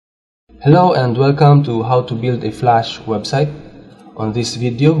Hello and welcome to how to build a Flash website. On this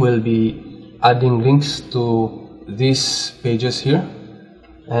video we'll be adding links to these pages here,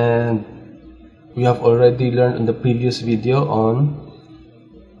 and we have already learned in the previous video on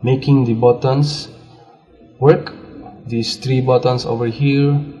making the buttons work, these three buttons over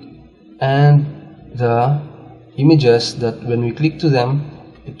here, and the images that when we click to them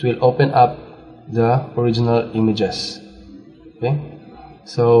it will open up the original images. Okay,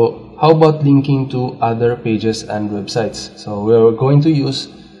 so how about linking to other pages and websites? So we're going to use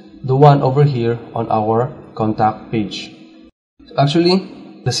the one over here on our contact page. So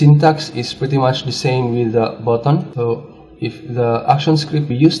actually the syntax is pretty much the same with the button. So if the action script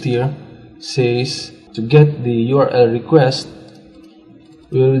we used here says to get the URL request,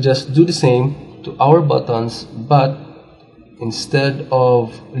 we will just do the same to our buttons, but instead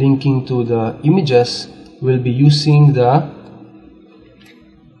of linking to the images, we'll be using the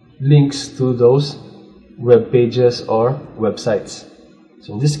links to those web pages or websites.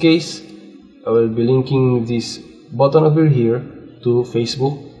 So in this case, I will be linking this button over here to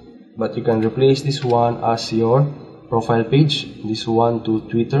Facebook, but you can replace this one as your profile page, this one to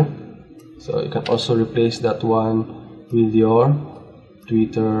Twitter. So you can also replace that one with your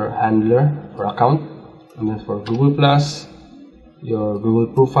Twitter handler or account. And then for Google Plus, your Google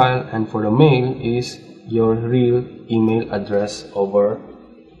profile, and for the mail is your real email address over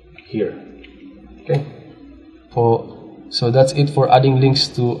here. Okay, so that's it for adding links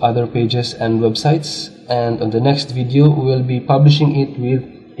to other pages and websites, and on the next video we will be publishing it with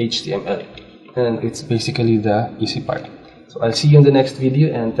HTML, and it's basically the easy part. So I'll see you in the next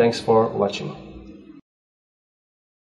video, and thanks for watching.